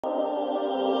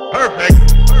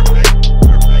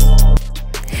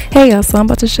Hey y'all, so I'm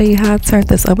about to show you how I turned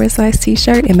this oversized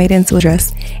t-shirt and made it into a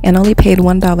dress and only paid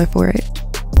 $1 for it.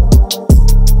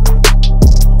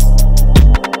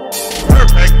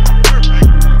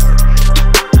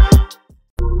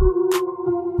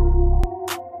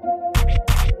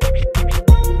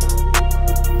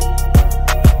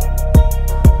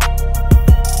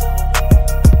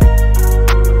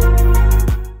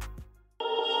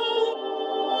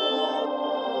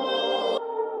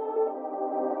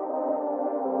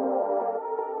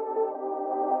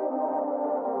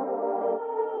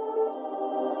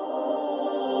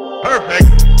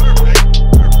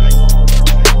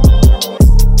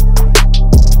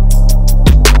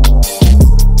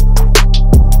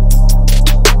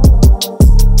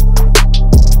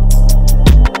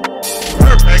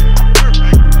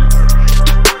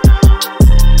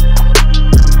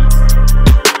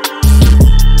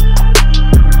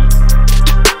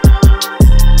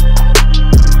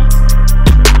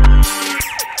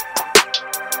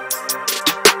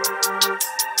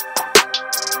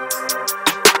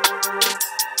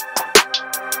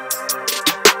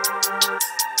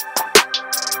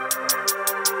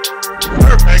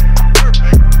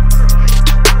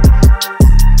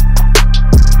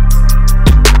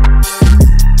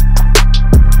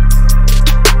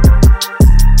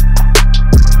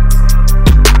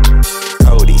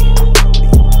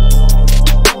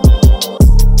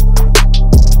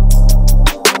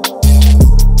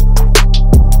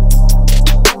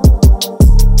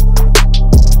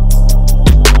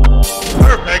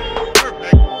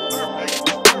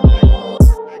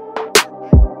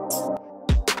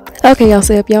 Okay y'all,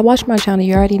 so if y'all watch my channel,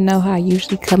 you already know how I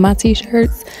usually cut my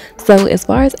t-shirts. So as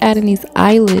far as adding these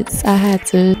eyelets, I had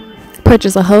to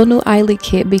purchase a whole new eyelet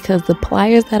kit because the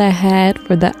pliers that I had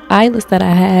for the eyelets that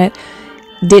I had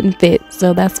didn't fit.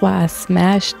 So that's why I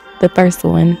smashed the first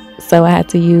one. So I had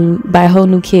to buy a whole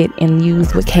new kit and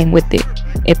use what came with it,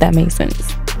 if that makes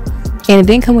sense. And it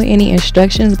didn't come with any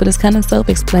instructions, but it's kind of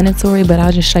self-explanatory, but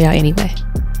I'll just show y'all anyway.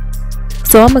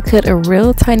 So I'm gonna cut a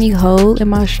real tiny hole in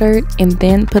my shirt and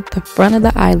then put the front of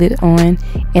the eyelet on,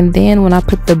 and then when I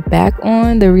put the back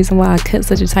on, the reason why I cut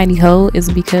such a tiny hole is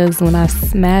because when I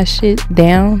smash it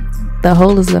down, the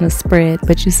hole is gonna spread,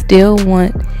 but you still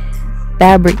want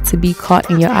fabric to be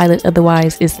caught in your eyelet,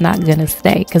 otherwise it's not gonna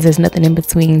stay because there's nothing in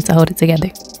between to hold it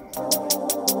together.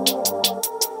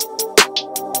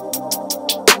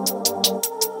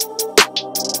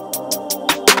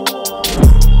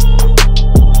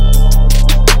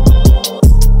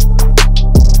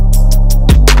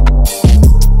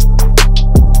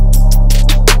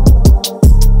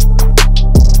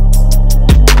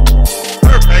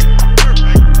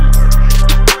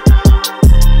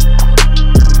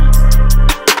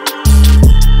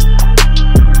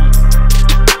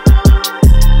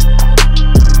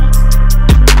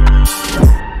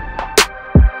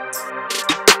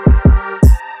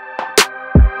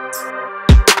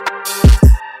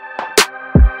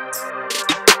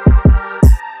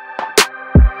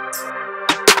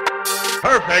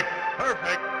 Perfect.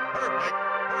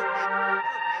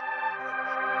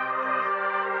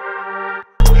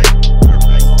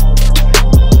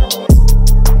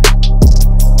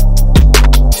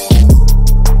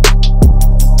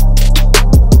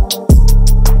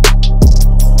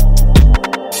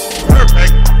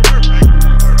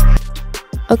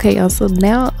 Okay y'all, so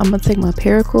now I'm gonna take my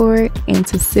paracord, and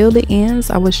to seal the ends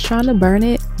I was trying to burn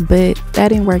it, but that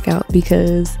didn't work out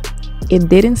because it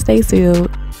didn't stay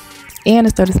sealed and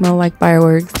it started smelling like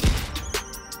fireworks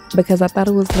because I thought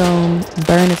it was gonna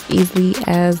burn as easily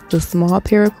as the small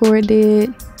paracord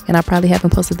did, and I probably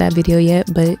haven't posted that video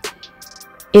yet, but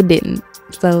it didn't,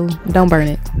 so don't burn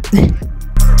it.